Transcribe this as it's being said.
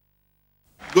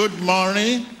Good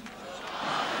morning.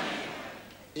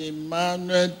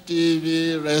 Emmanuel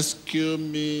TV, rescue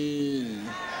me.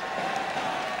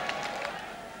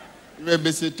 You may be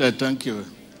seated. Thank you.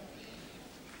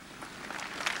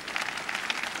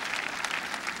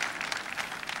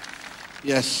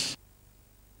 Yes.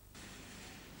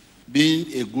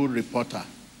 Being a good reporter,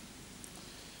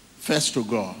 first to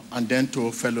God and then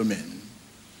to fellow men.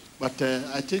 But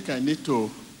I think I need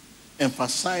to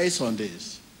emphasize on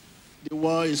this. The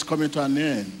war is coming to an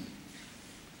end.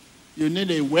 You need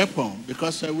a weapon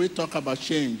because we talk about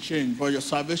change for your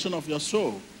salvation of your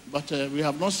soul. But we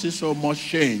have not seen so much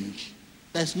change.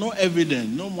 There's no evidence,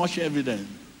 no much evidence.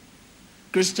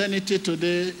 Christianity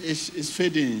today is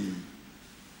fading.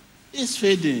 It's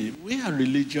fading. We are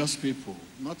religious people,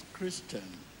 not Christian.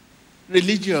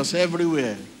 Religious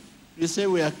everywhere. You say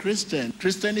we are Christian.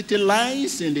 Christianity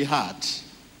lies in the heart.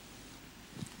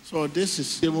 So this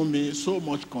is giving me so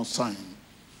much concern.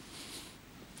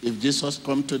 If Jesus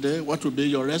comes today, what will be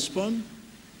your response?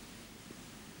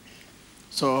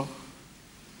 So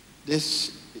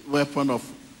this weapon of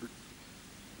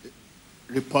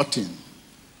reporting,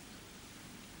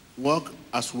 work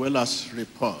as well as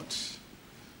report.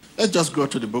 Let's just go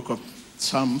to the book of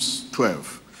Psalms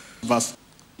 12, verse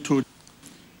 2.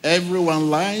 Everyone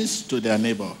lies to their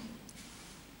neighbor.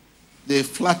 They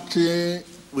flatter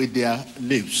with their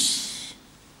lips,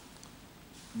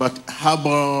 but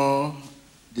harbor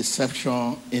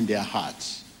deception in their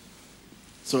hearts.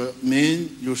 So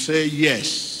you say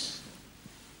yes,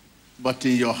 but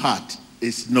in your heart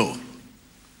is no.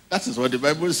 That is what the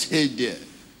Bible says there.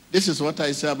 This is what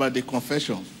I say about the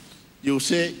confession. You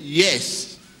say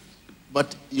yes,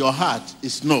 but your heart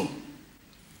is no.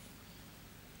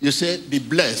 You say be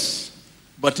blessed,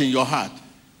 but in your heart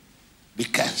be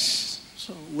cursed.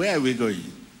 So where are we going?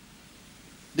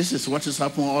 This is what is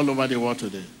happening all over the world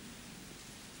today.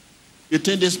 You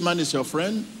think this man is your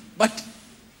friend, but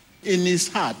in his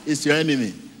heart is your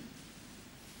enemy.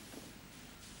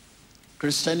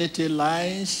 Christianity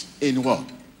lies in what?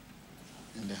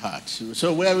 In the heart.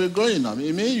 So where are we going now?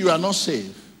 It means you are not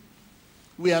saved.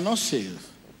 We are not saved.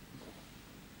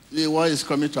 The war is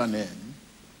coming to an end.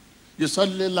 You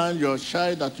suddenly learn your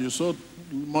child that you so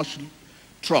much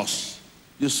trust.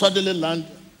 You suddenly learn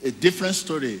a different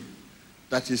story.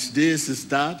 That is this, is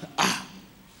that.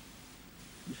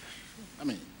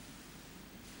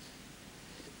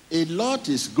 A lot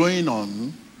is going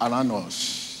on around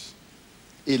us.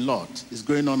 A lot is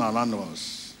going on around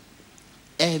us.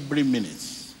 Every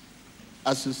minute.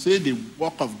 As you see the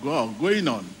work of God going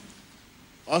on.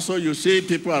 Also you see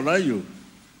people around you.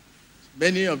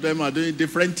 Many of them are doing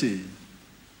different things.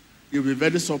 You'll be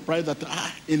very surprised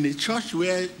that in the church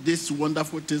where these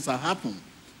wonderful things are happening.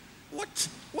 What?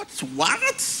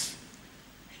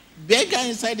 Beggar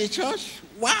inside the church?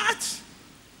 What?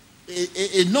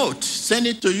 A note, send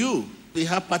it to you. We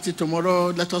have party tomorrow,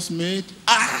 let us meet.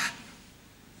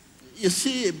 You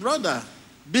see a brother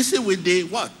busy with the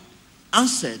what?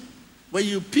 Answered. When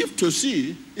you peep to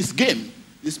see, it's game.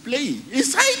 It's playing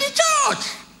inside the church.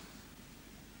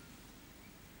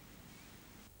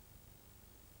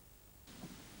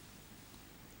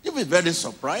 You'll be very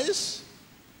surprised.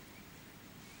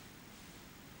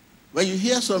 When you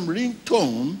hear some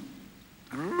ringtone,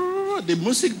 the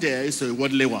music there is a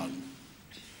worldly one.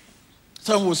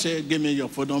 Some will say, give me your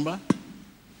phone number.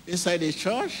 Inside the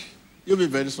church, you'll be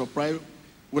very surprised.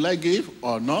 Will I give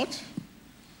or not?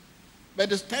 By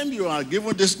the time you are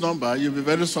given this number, you'll be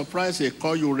very surprised a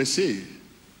call you receive.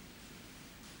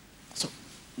 So,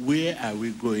 where are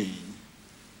we going?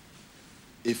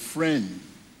 A friend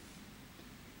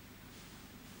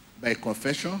by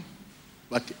confession,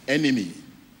 but enemy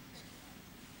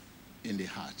in the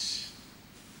heart.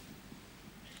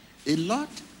 A lot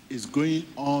is going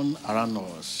on around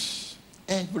us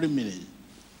every minute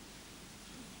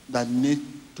that need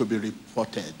to be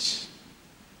reported.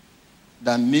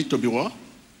 That need to be what?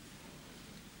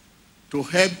 To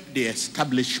help the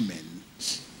establishment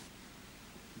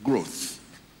growth.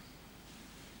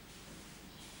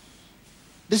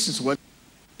 This is what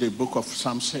the book of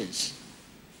Psalms says.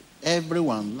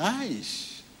 Everyone lies.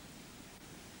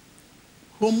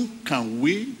 Whom can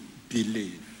we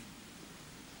believe?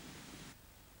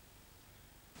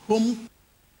 Whom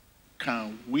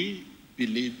can we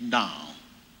believe now?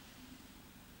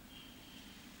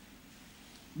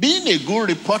 Being a good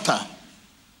reporter,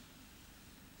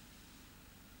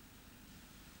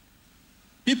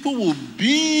 people will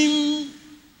beam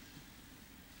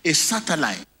a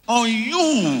satellite on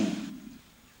you.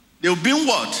 They'll beam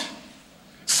what?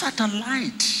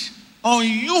 Satellite on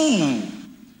you.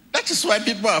 That is why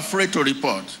people are afraid to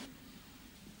report.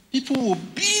 People will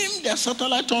beam their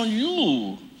satellite on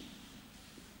you,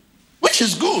 which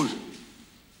is good.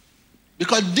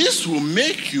 Because this will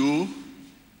make you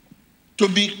to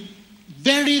be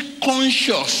very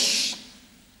conscious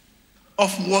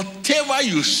of whatever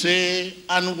you say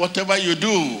and whatever you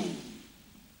do.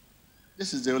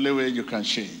 This is the only way you can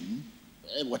change.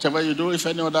 Whatever you do, if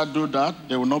any other do that,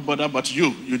 they will not bother, but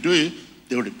you do it,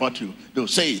 they will report you. They will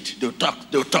say it, they'll talk.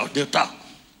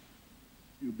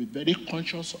 You'll be very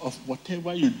conscious of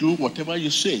whatever you do, whatever you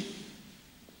say.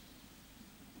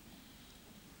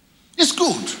 It's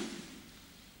good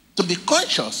to be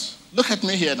conscious. Look at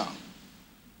me here now.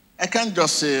 I can't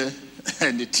just say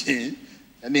anything,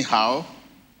 anyhow,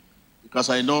 because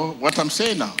I know what I'm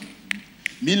saying now.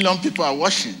 Million people are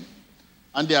watching,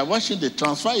 and they are watching, they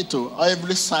transfer it to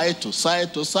every side, to side.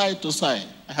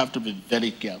 I have to be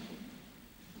very careful.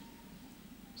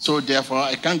 So therefore,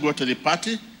 I can't go to the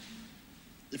party.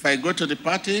 If I go to the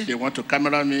party, they want to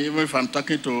camera me, even if I'm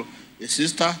talking to a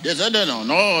sister, they say,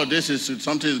 no, this is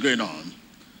something is going on.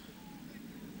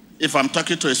 If I'm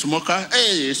talking to a smoker,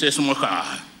 hey, it's a smoker.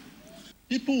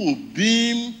 People will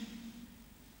beam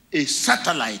a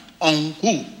satellite on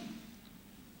who?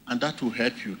 And that will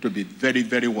help you to be very,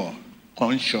 very well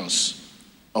conscious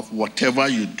of whatever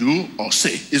you do or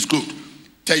say is good.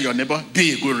 Tell your neighbor,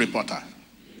 be a good reporter.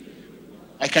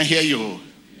 I can hear you.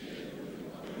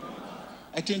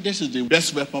 I think this is the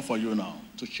best weapon for you now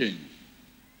to change.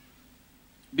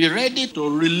 Be ready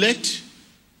to relate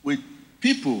with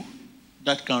people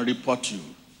that can report you.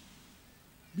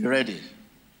 Be ready.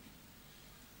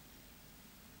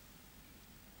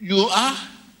 You are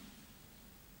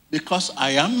because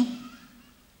I am.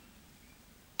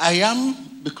 I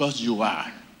am because you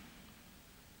are.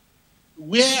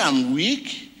 Where I'm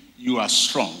weak, you are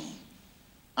strong.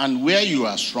 And where you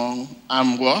are strong,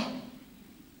 I'm what?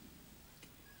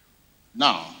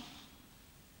 Now,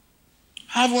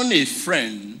 having a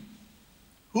friend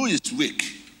who is weak,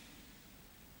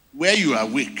 where you are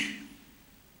weak,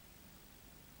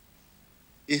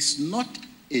 is not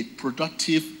a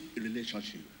productive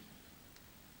relationship.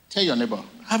 Tell your neighbor,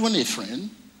 having a friend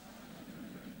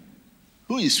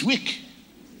who is weak,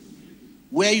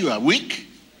 where you are weak,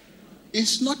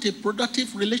 is not a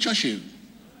productive relationship.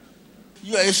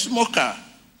 You are a smoker.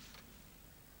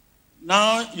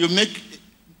 Now you make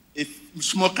a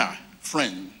smoker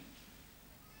friend.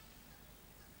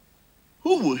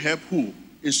 Who will help who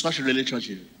in such a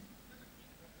relationship?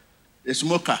 A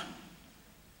smoker.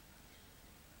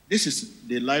 This is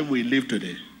the life we live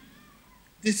today.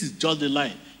 This is just the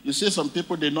life. You see some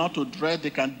people, they know how to dress, they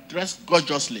can dress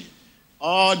gorgeously.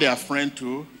 All their friends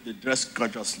too, they dress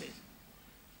gorgeously.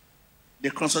 They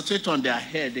concentrate on their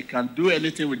hair, they can do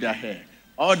anything with their hair.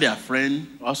 All their friends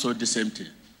also the same thing.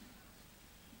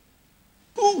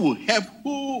 Who will help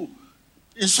who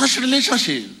in such a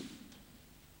relationship?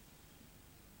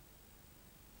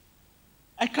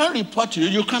 I can't report you.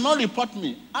 You cannot report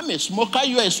me. I'm a smoker.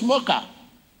 You are a smoker.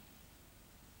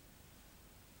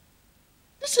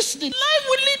 This is the life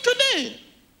we live today.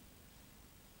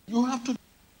 You have to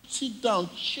sit down,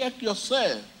 check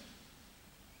yourself.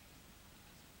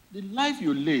 The life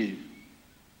you live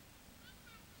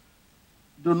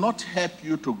do not help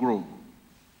you to grow.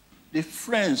 The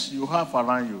friends you have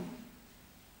around you,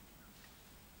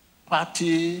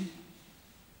 party,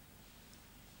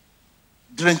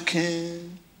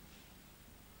 drinking,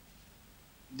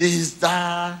 this,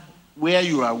 that, where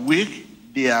you are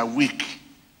weak, they are weak.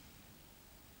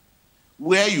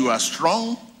 Where you are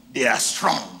strong, they are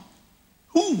strong.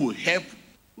 Who will help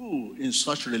who in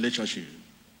such a relationship?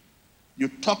 You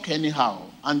talk anyhow,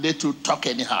 and they too talk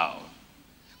anyhow.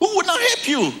 Who would not help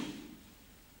you?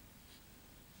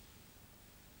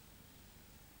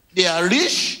 They are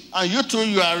rich, and you too,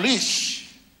 you are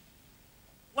rich.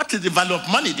 What is the value of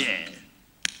money there?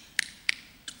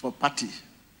 For party.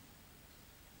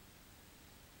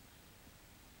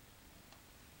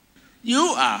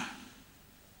 You are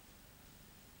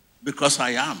because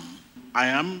I am. I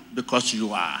am because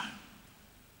you are.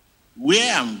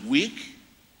 Where I'm weak,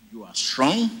 you are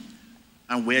strong.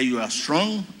 And where you are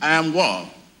strong, I am what?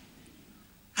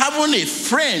 Having a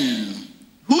friend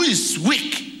who is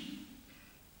weak,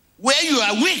 where you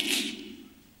are weak,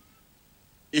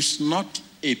 is not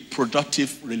a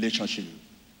productive relationship.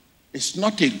 It's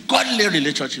not a godly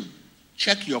relationship.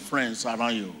 Check your friends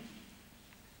around you.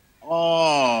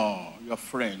 Oh, your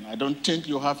friend. I don't think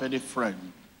you have any friend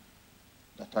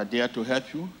that are there to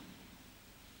help you.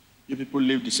 You people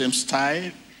live the same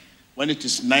style. When it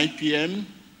is 9 p.m.,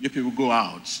 you people go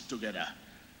out together.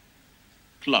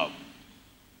 Club.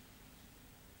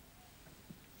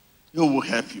 Who will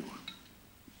help you?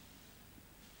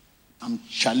 I'm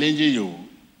challenging you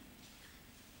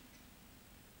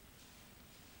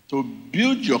to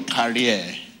build your career.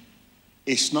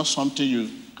 It's not something you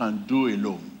can do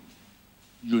alone.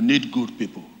 You need good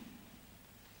people.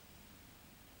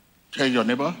 Tell your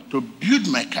neighbor, to build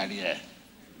my career,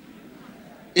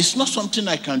 it's not something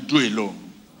I can do alone.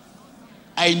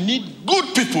 I need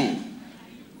good people.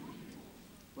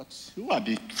 But who are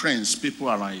the friends, people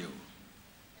around you?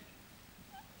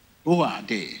 Who are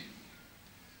they?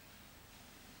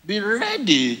 Be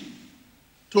ready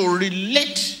to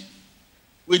relate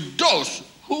with those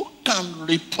who can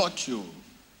report you,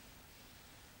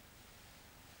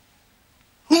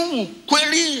 who will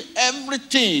query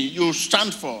everything you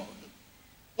stand for.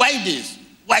 Why this?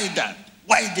 Why that?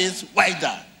 Why this? Why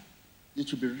that? You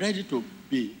should be ready to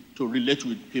relate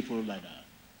with people like that.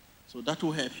 So that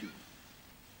will help you.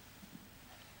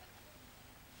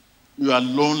 You are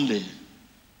lonely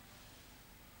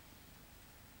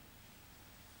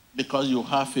because you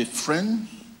have a friend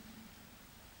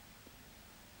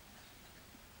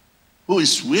who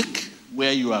is weak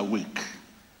where you are weak.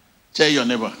 Tell your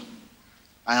neighbor,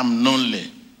 I am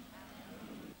lonely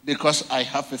because I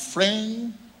have a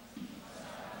friend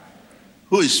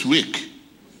who is weak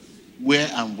where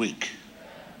I'm weak.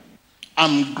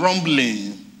 I'm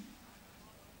grumbling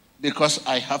because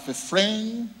I have a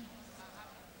friend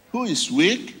who is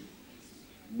weak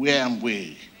where I'm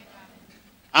weak.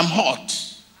 I'm hot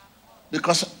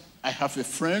because I have a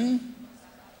friend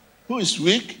who is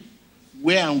weak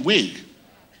where I'm weak.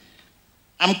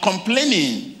 I'm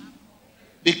complaining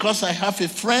because I have a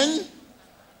friend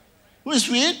who is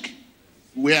weak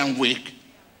where I'm weak.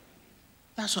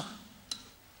 That's all.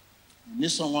 You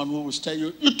need someone who will tell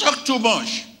you, you talk too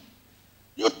much.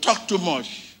 You talk too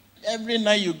much. Every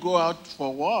night you go out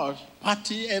for what?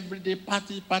 Party, every day,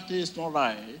 party is not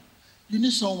right. You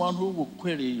need someone who will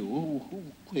query you, who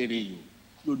will query you.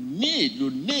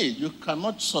 You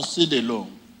cannot succeed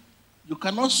alone. You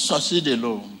cannot succeed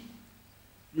alone.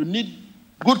 You need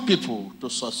good people to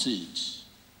succeed.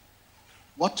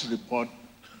 What report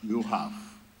do you have?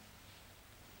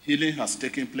 Healing has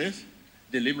taken place.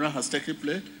 Deliverance has taken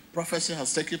place. Prophecy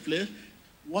has taken place.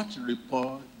 What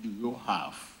report do you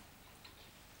have?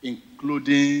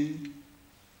 Including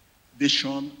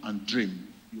vision and dream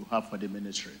you have for the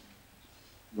ministry.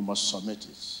 You must submit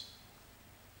it.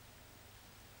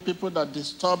 People that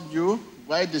disturbed you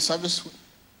while the service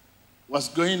was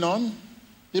going on,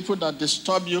 people that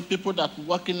disturb you, people that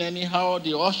working anyhow,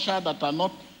 the usher that are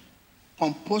not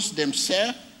composed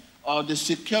themselves, or the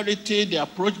security, the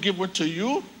approach given to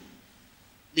you,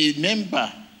 the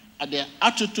member and their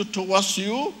attitude towards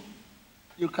you,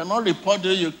 you cannot report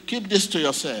it. You keep this to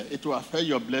yourself. It will affect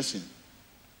your blessing.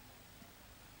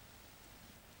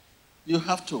 You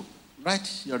have to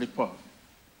write your report.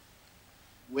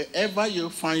 Wherever you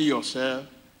find yourself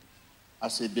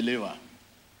as a believer,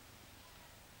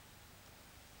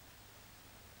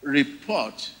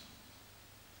 report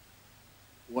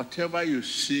whatever you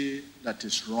see that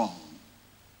is wrong.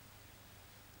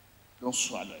 Don't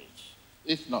swallow it.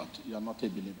 If not, you are not a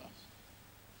believer.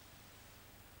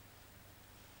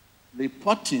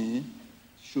 Reporting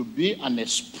should be an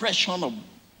expression of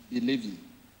believing.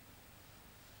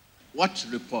 What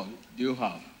report do you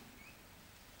have?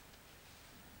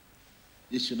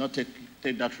 You should not take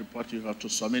that report. You have to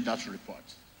submit that report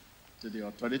to the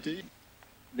authority.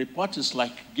 Report is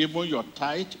like giving your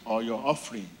tithe or your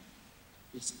offering.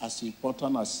 It's as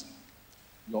important as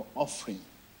your offering,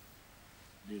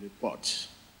 the report.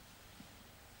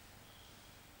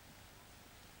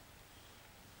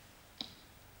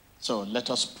 So let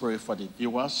us pray for the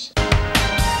viewers.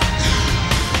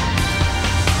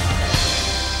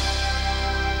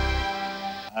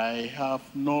 I have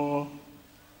no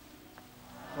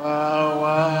power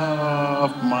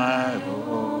of my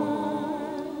own.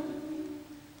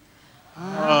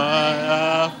 I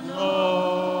have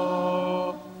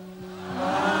no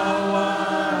power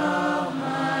of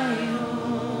my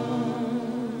own.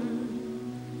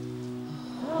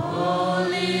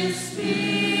 Holy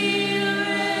Spirit,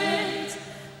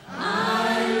 I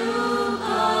look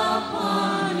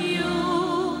upon you.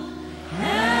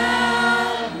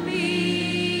 Help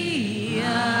me, I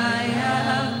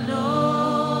have no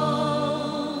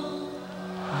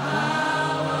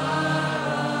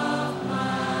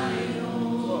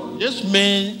This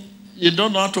means you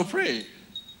don't know how to pray.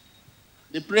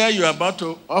 The prayer you are about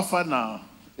to offer now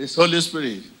is Holy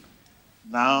Spirit.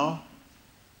 Now,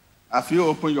 have you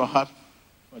opened your heart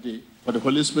for the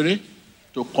Holy Spirit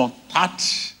to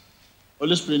contact?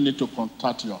 Holy Spirit need to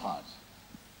contact your heart.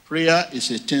 Prayer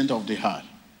is a thing of the heart.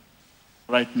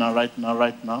 Right now,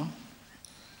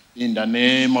 In the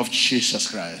name of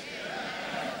Jesus Christ.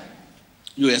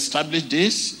 You establish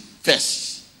this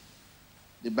first.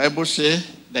 The Bible says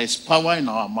there is power in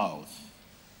our mouth.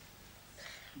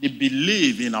 The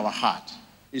belief in our heart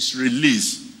is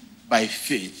released by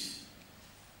faith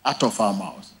out of our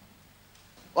mouth.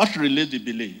 What releases the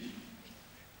belief?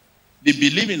 The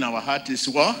belief in our heart is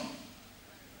what?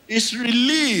 It's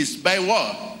released by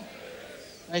what?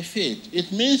 By faith.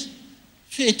 It means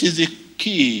faith is the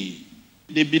key.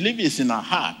 The belief is in our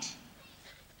heart.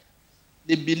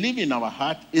 The belief in our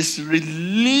heart is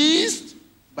released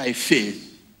by faith.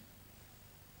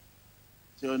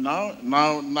 So now.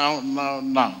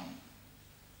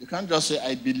 You can't just say,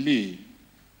 I believe.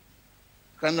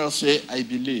 You cannot say, I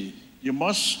believe. You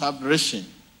must have reason.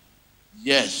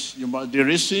 Yes, you must. The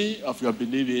reason of your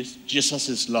belief is Jesus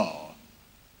is Lord.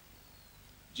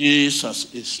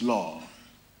 Jesus is Lord.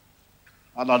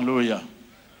 Hallelujah.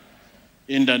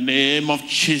 In the name of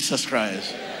Jesus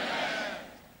Christ.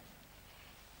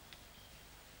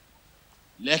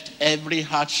 Let every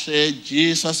heart say,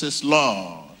 Jesus is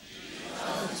Lord.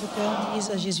 Tout cœur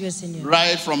dise Jésus est Seigneur.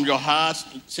 Right from your heart,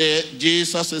 say,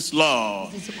 Jesus is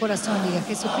Lord. Desde su corazón diga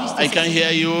Jesucristo I es can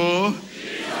hear Señor. you.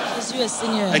 Jésus es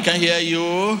Señor. I can hear you.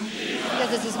 Diga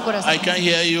desde su corazón. I can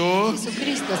hear you.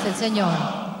 Jesucristo es el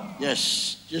Señor.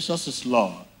 Yes, Jesus is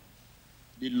Lord.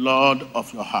 The Lord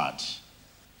of your heart.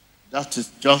 That is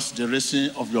just the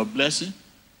reason of your blessing.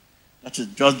 That is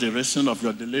just the reason of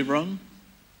your deliverance.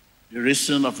 The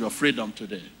reason of your freedom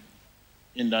today.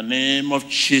 In the name of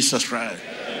Jesus Christ.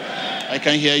 Amen. I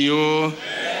can hear you.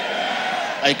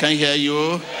 Amen. I can hear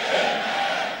you.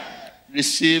 Amen.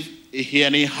 Receive a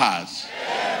hearing heart.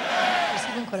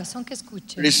 Recibe un corazón que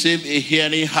escuche. Receive a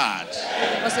hearing heart.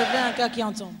 Recevez un cœur qui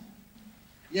entend.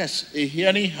 Yes, a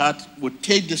hearing heart will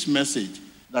take this message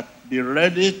that be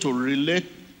ready to relate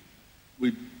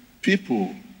with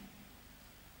people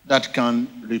that can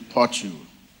report you.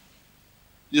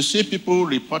 You see people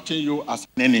reporting you as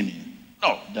an enemy.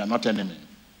 No, they are not enemy.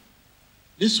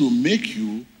 This will make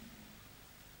you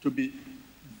to be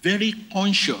very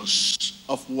conscious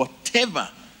of whatever.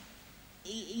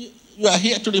 You are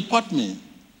here to report me.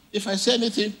 If I say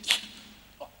anything,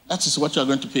 that is what you are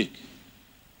going to pick.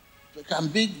 You can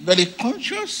be very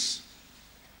conscious.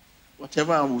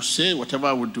 Whatever I will say, whatever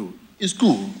I will do, is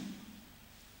good.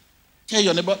 Tell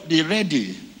your neighbor, be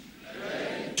ready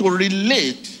to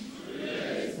relate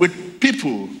with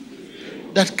people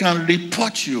that can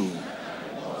report you.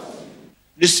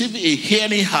 Receive a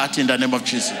hearing heart in the name of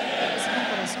Jesus. Recibe un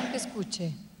corazón que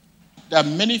escuche. There are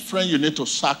many friends you need to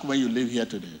sack when you leave here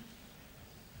today.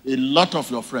 A lot of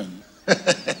your friends.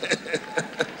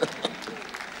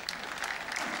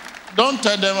 Don't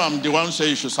tell them I'm the one saying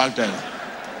you should sack them.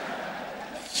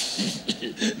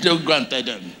 Don't go and tell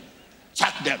them.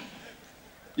 Sack them.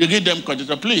 You give them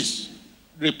condition. Please,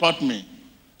 report me.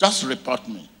 Just report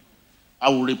me. I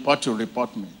will report you,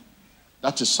 report me.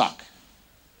 That is sack.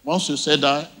 Once you say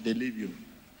that, they leave you.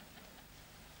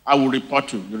 I will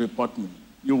report you, you report me.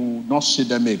 You will not see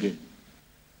them again.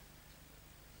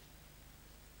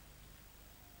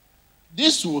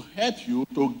 This will help you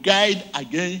to guide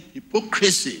against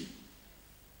hypocrisy.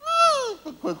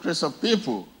 Hypocrisy of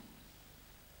people.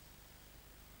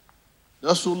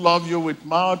 Those who love you with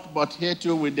mouth but hate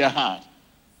you with their heart.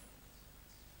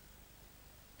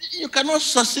 You cannot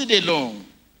succeed alone.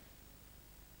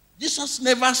 Jesus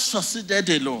never succeeded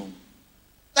alone.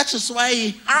 That is why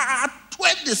he had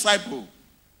 12 disciples.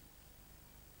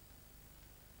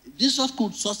 If Jesus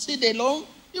could succeed alone,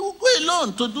 he would go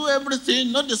alone to do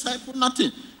everything, no disciple,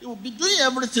 nothing. He would be doing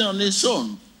everything on his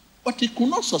own. But he could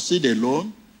not succeed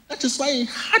alone. That is why he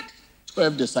had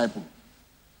 12 disciples.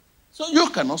 So you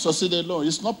cannot succeed alone.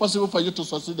 It's not possible for you to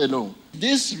succeed alone.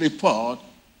 This report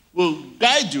will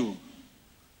guide you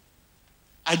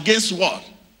against what?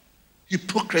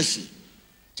 Hypocrisy.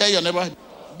 Tell your neighbor,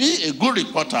 be a good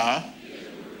reporter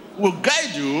will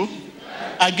guide you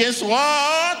against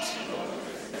what?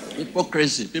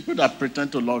 Hypocrisy. People that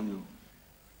pretend to love you.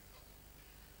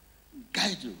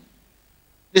 Guide you.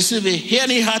 Receive a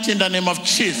hearing heart in the name of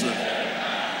Jesus.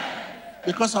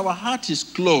 Because our heart is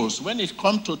closed when it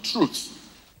comes to truth.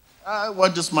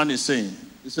 What this man is saying.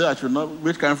 He said, I should not,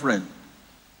 which kind of friend?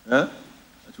 I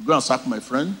should go and sack my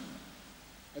friend.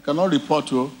 I cannot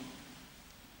report you.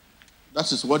 That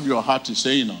is what your heart is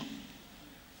saying now.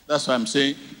 That's why I'm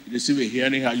saying, receive a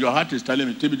hearing heart. Your heart is telling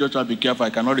me, TB Joshua, be careful, I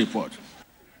cannot report.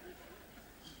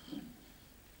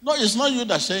 No, it's not you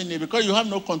that's saying it because you have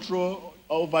no control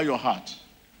over your heart.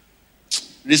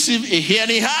 Receive a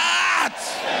hearing heart.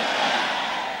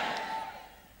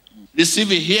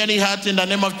 Receive a hearing heart in the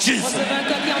name of Jesus.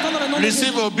 nombre de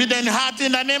Receive Jesús. obedient heart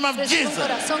in the name of Recibe un Jesus.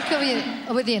 corazón que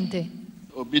obediente.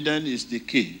 Obedience is the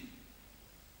key.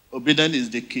 Obedience is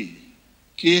the key.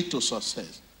 Key to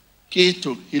success. Key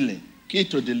to healing. Key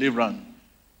to deliverance.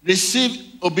 Receive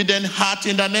obedient heart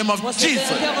in the name of Recevez un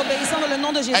Jesus. cœur obéissant dans le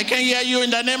nom de I Jésus. can hear you in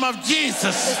the name of Jesus.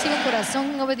 Recibe un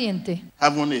corazón obediente.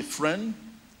 Having a friend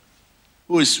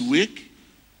who is weak,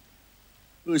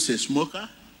 who is a smoker,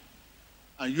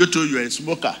 and you too, you're a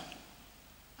smoker.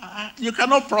 You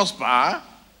cannot prosper.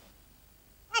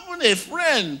 Having a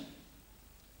friend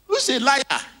who's a liar,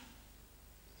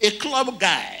 a club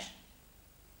guy,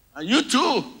 and you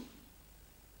too.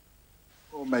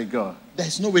 Oh my God,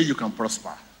 there's no way you can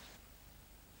prosper.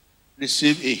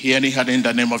 Receive a hearing heart in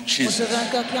the name of Jesus. Recevez un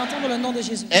cœur qui entend dans le nom de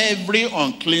Jésus. Every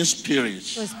unclean spirit,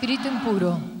 Tu espíritu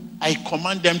impuro. I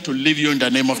command them to leave you in the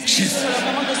name of Je Jesus. leur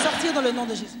commande de sortir dans le nom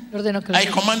de Jésus. Le ordeno que I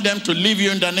lo command them to leave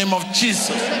you in the name of Jesus.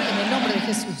 en el nombre de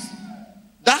Jesús.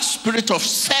 That spirit of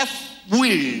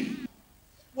self-will,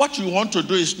 what you want to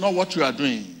do is not what you are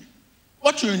doing.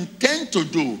 What you intend to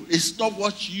do is not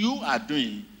what you are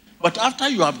doing. But after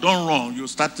you have done wrong, you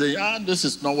start saying, this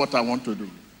is not what I want to do.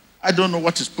 I don't know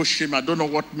what is pushing me. I don't know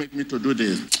what made me to do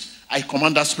this. I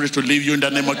command that spirit to leave you in the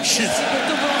name of Jesus. Que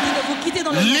toute volonté de vous quitter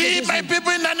dans le nom de Leave my Jésus.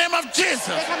 people in the name of Jesus.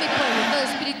 Deja mi pueblo,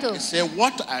 todo espíritu. Say,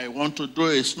 what I want to do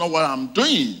is not what I'm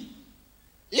doing.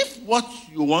 If what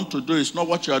you want to do is not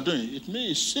what you are doing, it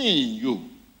means seeing you.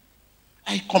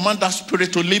 I command that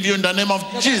spirit to leave you in the name of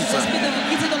Jesus. L'esprit de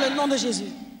vous quitter dans le nom de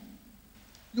Jésus.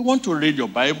 You want to read your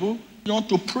Bible, you want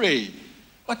to pray,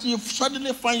 but you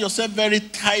suddenly find yourself very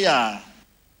tired.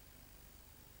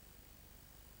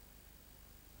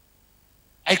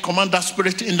 I command that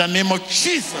spirit in the name of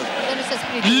Jesus. Ordeno ese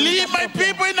espíritu. Leave my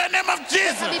people in the name of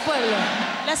Deja mi Jesus. pueblo.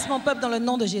 Laisse mon peuple dans le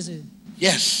nom de Jésus.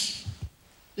 Yes.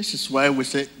 This is why we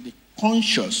say be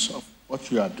conscious of what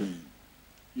you are doing.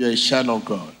 You are a child of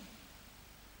God.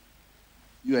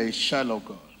 You are a child of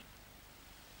God.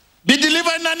 Be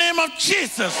delivered in the name of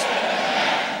Jesus.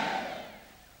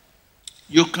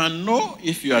 You can know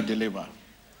if you are delivered.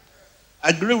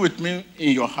 Agree with me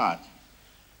in your heart.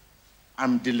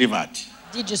 I'm delivered.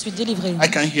 Dites, je suis délivré. I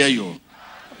can hear you.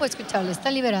 No puedo escucharle, está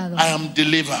liberado. I am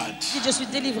delivered. Dites, je suis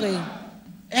délivré.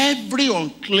 Every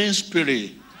unclean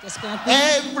spirit, Esprit impur,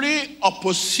 every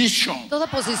opposition, Toda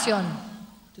posición.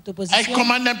 toute I opposition.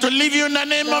 command them to leave you in the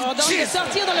name Je leur of ordonne de Jesus.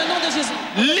 sortir dans le nom de Jésus.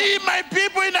 Leave my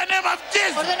people in the name of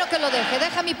Jesus. Ordeno que lo deje.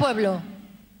 Deja mi pueblo.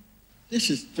 This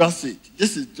is just it.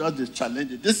 This is just the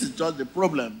challenge. This is just the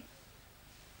problem.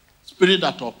 Spirit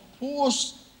that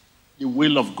oppose the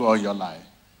will of God in your life.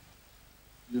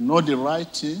 You know the right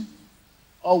thing.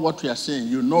 All what we are saying,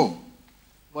 you know.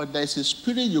 But there is a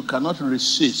spirit you cannot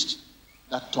resist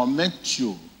that torments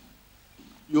you.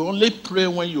 You only pray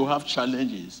when you have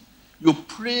challenges. You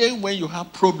pray when you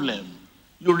have problems.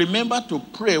 You remember to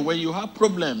pray when you have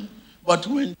problems. But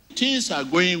when things are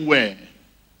going well,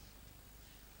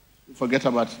 you forget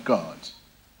about God.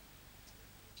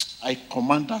 I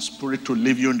command that spirit to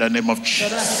leave you in the name of Je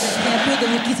ordonne à Jesus. cet esprit impur de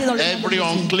vous quitter dans le nom de Every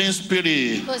Jésus. unclean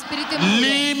spirit, Todo espíritu impuro.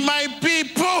 leave my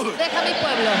people. Deja mi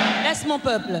pueblo. Laisse mon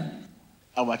peuple.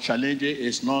 Our challenge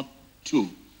is not two,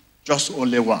 just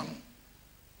only one.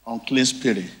 Unclean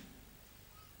spirit.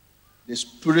 The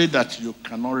spirit that you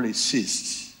cannot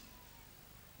resist.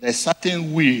 There's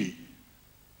certain way.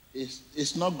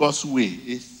 It's not God's way.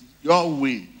 It's your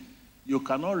way. You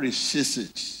cannot resist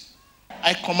it.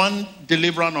 I command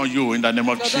deliverance on you in the name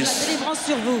of Je ordonne la Jesus. délivrance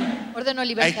sur vous. Ordeno I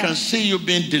libertad. can see you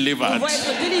being On delivered. va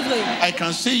être délivré. I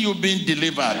can see you being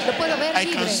delivered. Lo puedo ver I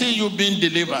can libre. see you being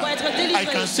delivered. Puedo être délivré. I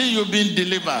can see you being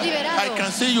delivered. Liberado. I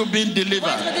can see you being On va être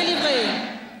delivered.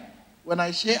 délivré. When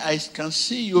I say I can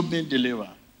see you being delivered,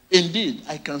 indeed,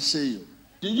 I can see you.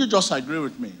 Did you just agree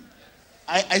with me?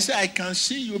 I say I can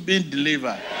see you being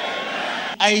delivered.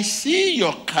 I see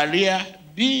your career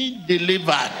being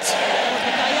delivered.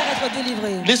 Votre carrière être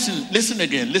délivrée.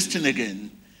 Listen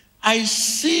again. I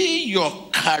see your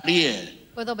career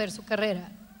Puedo ver su carrera.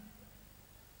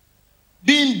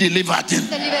 being delivered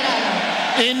Está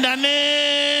liberada. in the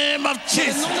name of Au nom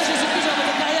Jesus. de Jésus-Christ, je vois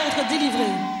votre carrière être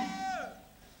délivrée.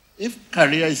 If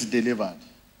career is delivered,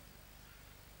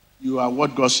 you are what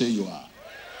God says you are.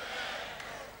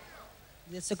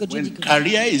 Vous êtes ce que Dieu When dit que vous êtes.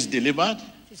 career is delivered,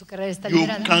 Si su carrera está you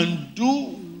liberada, can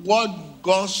do what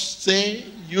God says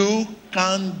you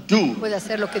can do. puede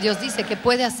hacer lo que Dios dice que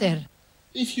puede hacer.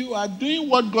 If you are doing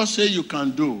what God says you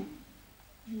can do,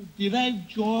 you derive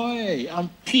joy and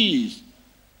peace.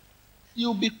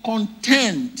 You'll be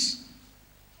content.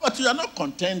 But you are not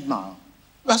content now.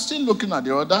 You are still looking at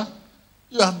the order.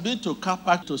 You have been to car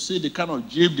park to see the kind of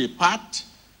Jeep they parked,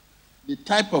 the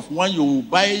type of one you will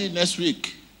buy next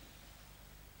week.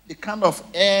 The kind of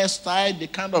hairstyle, the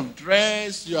kind of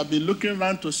dress, you have been looking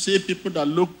around to see people that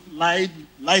look light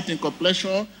in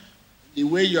complexion, the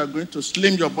way you are going to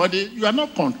slim your body, you are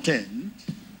not content.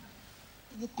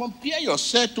 You compare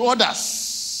yourself to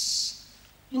others.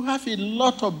 You have a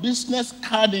lot of business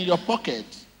card in your pocket.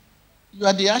 You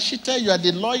are the architect, you are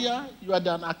the lawyer, you are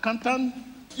an accountant.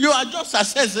 You are just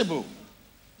accessible.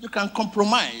 You can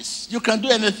compromise. You can do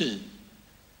anything.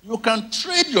 You can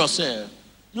trade yourself.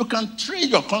 You can trade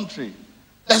your country.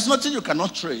 There's nothing you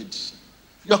cannot trade.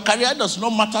 Your career does not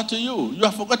matter to you. You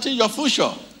are forgetting your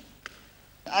future.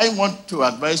 I want to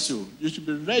advise you, you should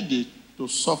be ready to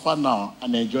suffer now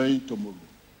and enjoy tomorrow.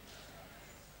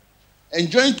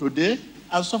 Enjoying today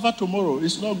and suffer tomorrow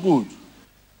is not good.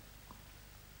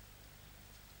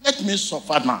 Let me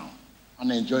suffer now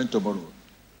and enjoy tomorrow.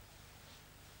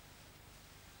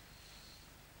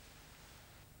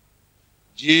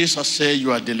 Jesus said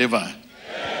you are delivered.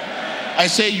 I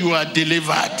say you are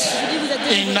delivered.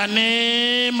 In the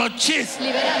name of Jesus.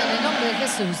 Liberado en el nombre de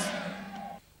Jesús.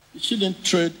 You shouldn't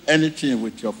trade anything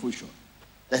with your future.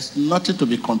 There's nothing to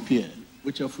be compared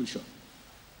with your future.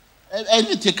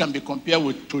 Anything can be compared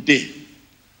with today.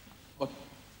 But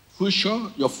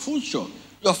your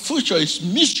future is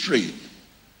mystery.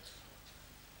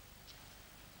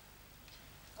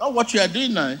 Not what you are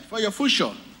doing now for your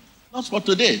future, not for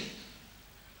today.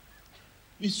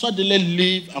 We suddenly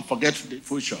live and forget the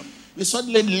future. We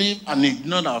suddenly live and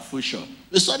ignore our future.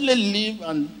 We suddenly live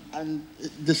and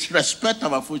disrespect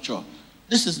our future.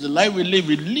 This is the life we live.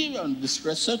 We live and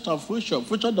disrespect our future.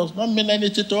 Future does not mean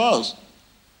anything to us.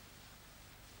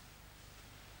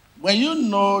 When you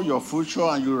know your future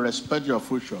and you respect your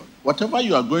future, whatever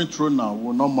you are going through now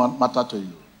will not matter to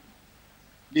you.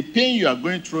 The pain you are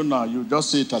going through now, you just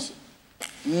see it as,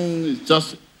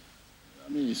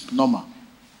 it's normal.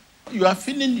 You are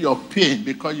feeling your pain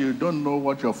because you don't know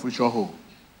what your future holds.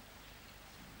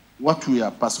 What we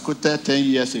are persecuted 10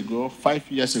 years ago, 5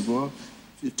 years ago,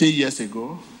 15 years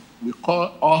ago, we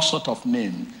call all sorts of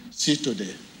names. See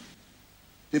today.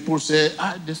 People say,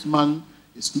 this man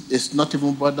is not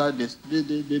even bothered. He's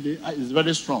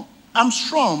very strong. I'm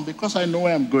strong because I know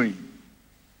where I'm going.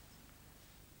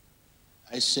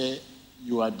 I say,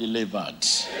 you are delivered.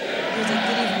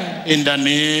 In the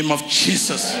name of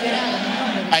Jesus.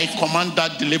 I command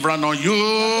that deliverance on you.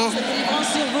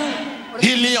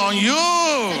 Healing on you.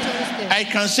 I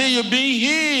can see you being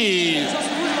healed.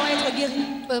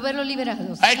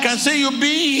 I can see you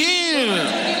being healed.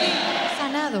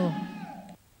 Sanado.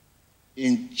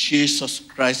 In Jesus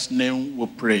Christ's name we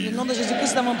pray. En nombre de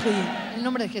Jésus-Christ, nous avons prié. En el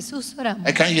nombre de Jesús oramos.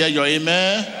 I can hear your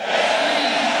amen.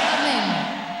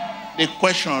 Amén. The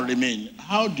question remains,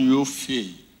 how do you feel?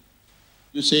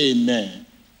 You say amen.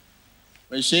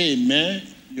 When you say amen,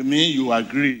 you mean you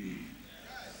agree.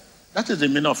 That is the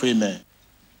meaning of amen.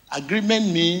 Agreement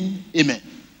means amen.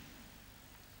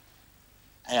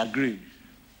 I agree.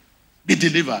 Be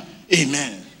delivered.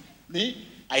 Amen. Me,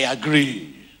 I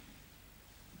agree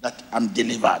that I'm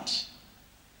delivered.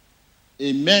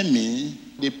 Amen means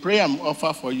the prayer I'm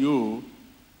offering for you,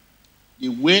 the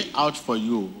way out for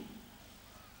you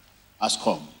has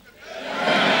come.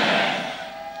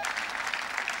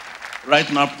 Right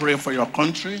now, pray for your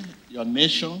country, your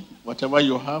nation, whatever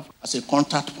you have as a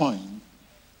contact point.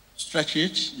 Stretch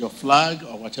it, your flag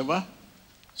or whatever.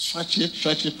 Stretch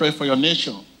it, pray for your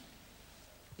nation.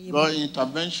 God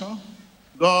intervention.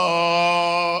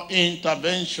 God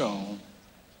intervention.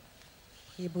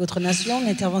 Priez pour votre nation,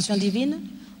 l'intervention divine.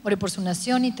 Ore por su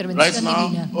nación, Right intervención now,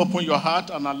 divina. open your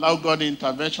heart and allow God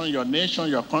intervention in your nation,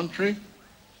 your country.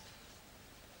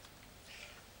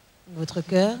 Votre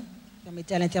cœur.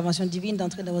 Permettez à l'intervention divine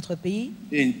d'entrer dans votre pays.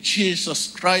 In Jesus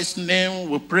Christ's name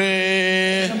we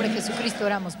pray. En nombre de Jesucristo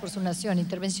oramos por su nación,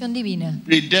 intervención divina.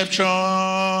 Redemption.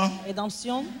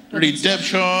 Rédemption.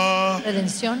 Redemption.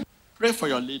 Redención. Pray for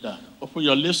your leader. Open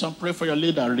your lips and pray for your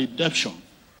leader. Redemption.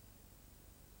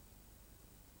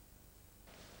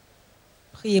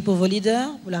 Priez pour vos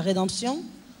leaders, pour la rédemption.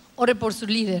 Ore por su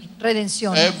líder,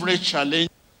 redención. Every challenge,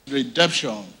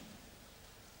 redemption.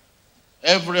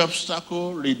 Every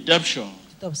obstacle, redemption.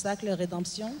 Tout obstacle,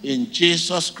 rédemption. In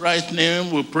Jesus Christ's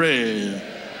name we pray.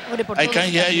 Ore por I todos can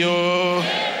los hear caminos. you.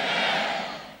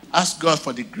 Ask God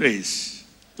for the grace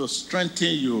to strengthen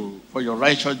you for your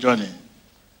righteous journey.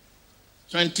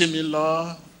 Strengthen me,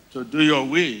 Lord, to do your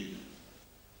will.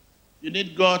 You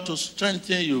need God to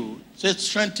strengthen you. Say,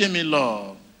 strengthen me,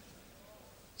 Lord.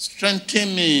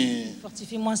 Strengthen me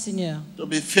Fortifie-moi, Seigneur. to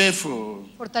be faithful,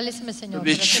 Fortaléceme, to Señor.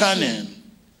 be para ser fiel,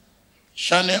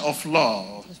 channel of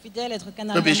love, Être fidèle, être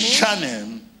canal to be d'amour.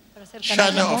 channel para ser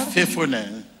canal de of amor,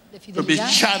 faithfulness, de to be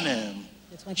fidelidad,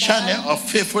 d'être un channel canal, of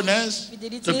faithfulness,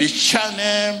 to be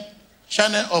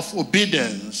channel of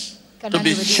obedience, to Canal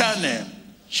be de obediencia.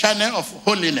 channel of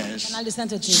holiness. canal de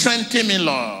sainteté. Strengthen me,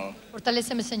 Lord.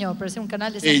 Fortaléceme, Señor, para ser un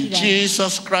canal de In santidad.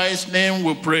 Jesus Christ's name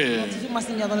we pray. Fortifie-moi,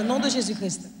 Seigneur, dans le nom de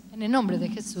Jésus-Christ. En el nombre de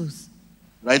Jesús.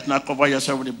 Right now, cover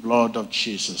yourself with the blood of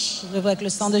Jesus. Couvrez-vous avec le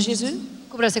sang de Jésus.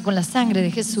 Cúbrase con la sangre de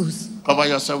Jesús. Cover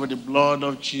yourself with the blood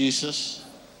of Jesus.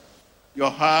 Your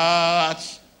heart,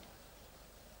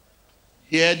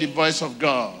 hear the voice of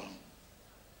God.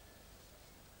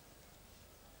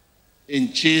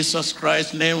 In Jesus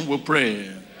Christ's name we pray.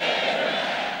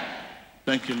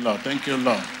 Thank you, Lord. Thank you,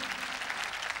 Lord.